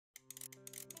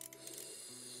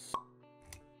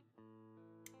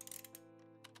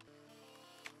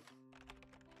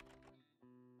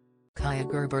Kaia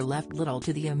Gerber left little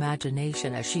to the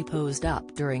imagination as she posed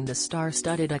up during the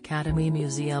star-studded Academy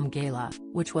Museum Gala,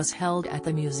 which was held at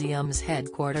the museum's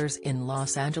headquarters in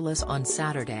Los Angeles on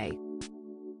Saturday.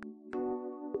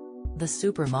 The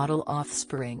supermodel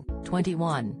offspring,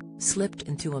 21, slipped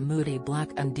into a moody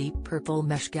black and deep purple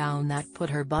mesh gown that put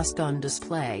her bust on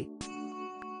display.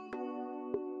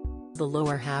 The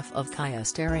lower half of Kaia's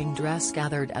staring dress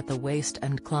gathered at the waist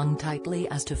and clung tightly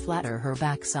as to flatter her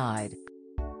backside.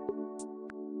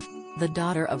 The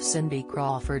daughter of Cindy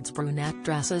Crawford's brunette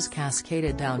dresses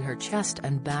cascaded down her chest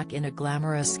and back in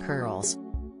glamorous curls.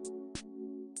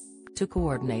 To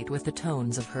coordinate with the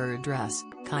tones of her dress,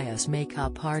 Kaia's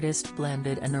makeup artist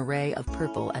blended an array of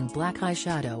purple and black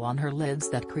eyeshadow on her lids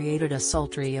that created a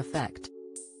sultry effect.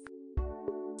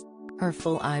 Her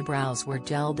full eyebrows were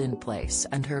gelled in place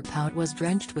and her pout was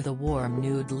drenched with a warm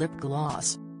nude lip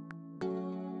gloss.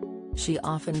 She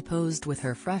often posed with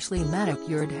her freshly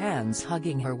manicured hands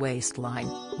hugging her waistline,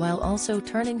 while also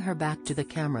turning her back to the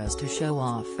cameras to show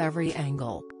off every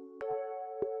angle.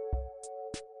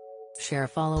 Share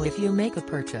follow if you make a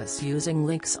purchase using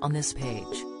links on this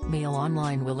page. Mail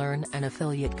Online will earn an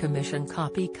affiliate commission.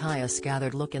 Copy Kaia's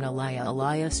gathered look in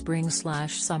Alaya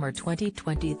Spring/Summer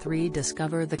 2023.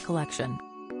 Discover the collection.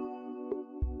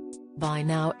 By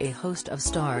now a host of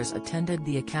stars attended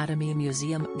the Academy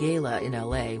Museum Gala in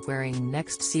LA wearing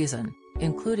next season,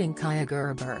 including Kaia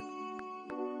Gerber.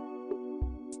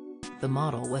 The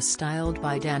model was styled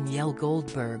by Danielle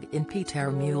Goldberg in Peter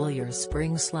Mueller's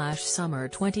Spring/Summer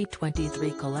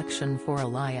 2023 collection for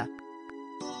Alaya.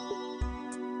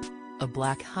 A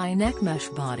black high-neck mesh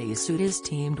bodysuit is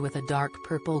teamed with a dark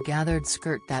purple gathered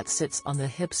skirt that sits on the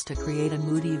hips to create a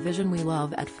moody vision we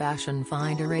love at Fashion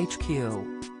Finder HQ.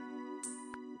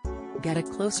 Get a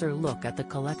closer look at the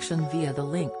collection via the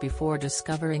link before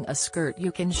discovering a skirt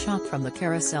you can shop from the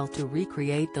carousel to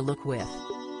recreate the look with.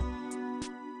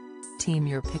 Team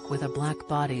your pick with a black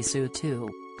bodysuit too.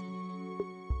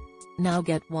 Now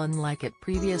get one like it.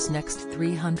 Previous next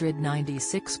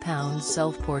 £396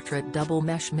 self-portrait double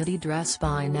mesh midi dress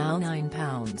buy now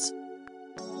 £9.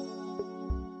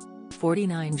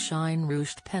 49 shine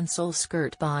ruched pencil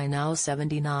skirt buy now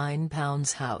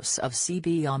 £79 House of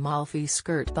CB Amalfi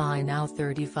skirt buy now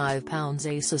 £35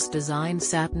 ASOS design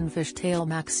satin fishtail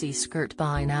maxi skirt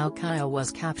buy now. Kaia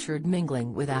was captured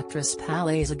mingling with actress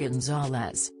Palaiza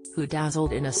Gonzalez, who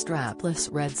dazzled in a strapless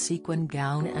red sequin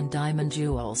gown and diamond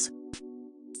jewels.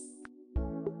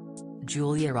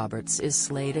 Julia Roberts is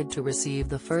slated to receive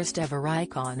the first ever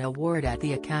Icon Award at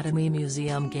the Academy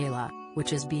Museum Gala,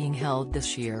 which is being held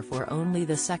this year for only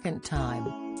the second time.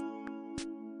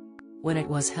 When it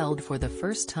was held for the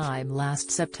first time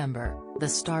last September, the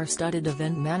star-studded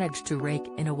event managed to rake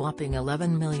in a whopping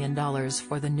 $11 million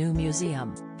for the new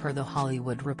museum, per The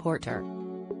Hollywood Reporter.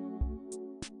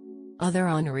 Other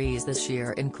honorees this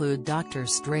year include Doctor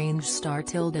Strange star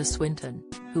Tilda Swinton,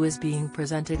 who is being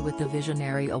presented with the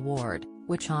Visionary Award,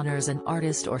 which honors an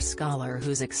artist or scholar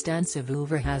whose extensive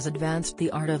oeuvre has advanced the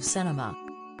art of cinema.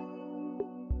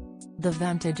 The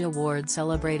Vantage Award,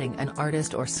 celebrating an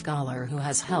artist or scholar who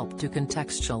has helped to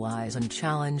contextualize and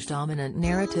challenge dominant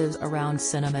narratives around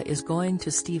cinema, is going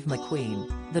to Steve McQueen,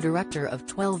 the director of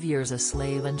 12 Years a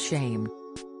Slave and Shame.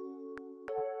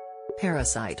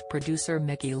 Parasite producer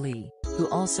Mickey Lee, who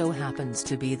also happens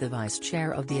to be the vice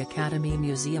chair of the Academy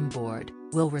Museum Board,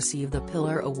 will receive the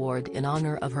Pillar Award in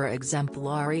honor of her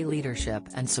exemplary leadership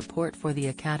and support for the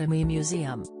Academy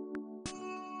Museum.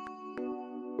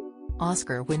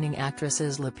 Oscar-winning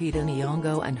actresses Lupita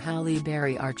Nyong'o and Halle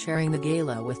Berry are chairing the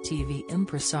gala with TV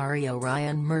impresario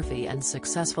Ryan Murphy and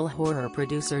successful horror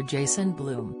producer Jason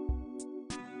Blum.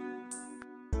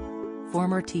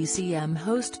 Former TCM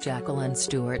host Jacqueline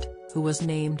Stewart, who was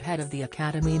named head of the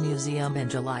Academy Museum in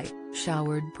July,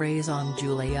 showered praise on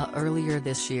Julia earlier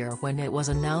this year when it was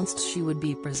announced she would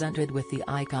be presented with the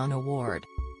Icon Award.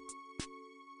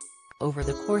 Over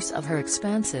the course of her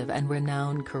expansive and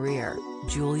renowned career,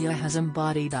 Julia has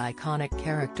embodied iconic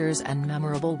characters and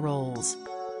memorable roles.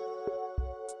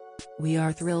 "We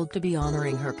are thrilled to be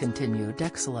honoring her continued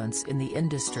excellence in the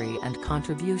industry and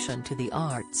contribution to the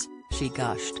arts," she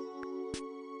gushed.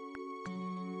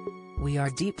 "We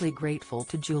are deeply grateful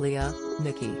to Julia,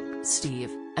 Mickey,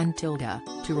 Steve, and Tilda,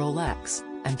 to Rolex,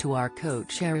 and to our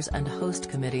co-chairs and host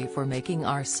committee for making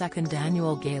our second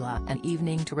annual gala an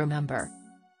evening to remember."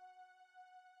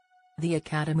 The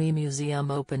Academy Museum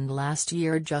opened last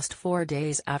year, just 4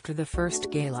 days after the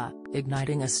first gala,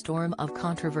 igniting a storm of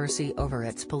controversy over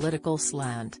its political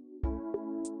slant.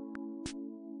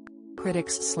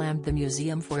 critics slammed the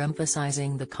museum for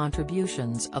emphasizing the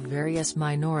contributions of various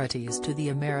minorities to the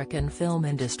American film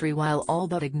industry while all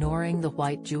but ignoring the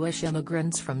white Jewish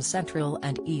immigrants from Central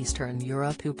and Eastern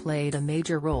Europe who played a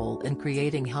major role in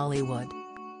creating Hollywood.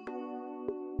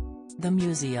 The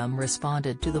museum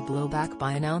responded to the blowback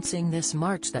by announcing this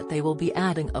March that they will be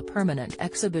adding a permanent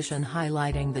exhibition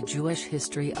highlighting the Jewish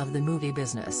history of the movie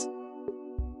business.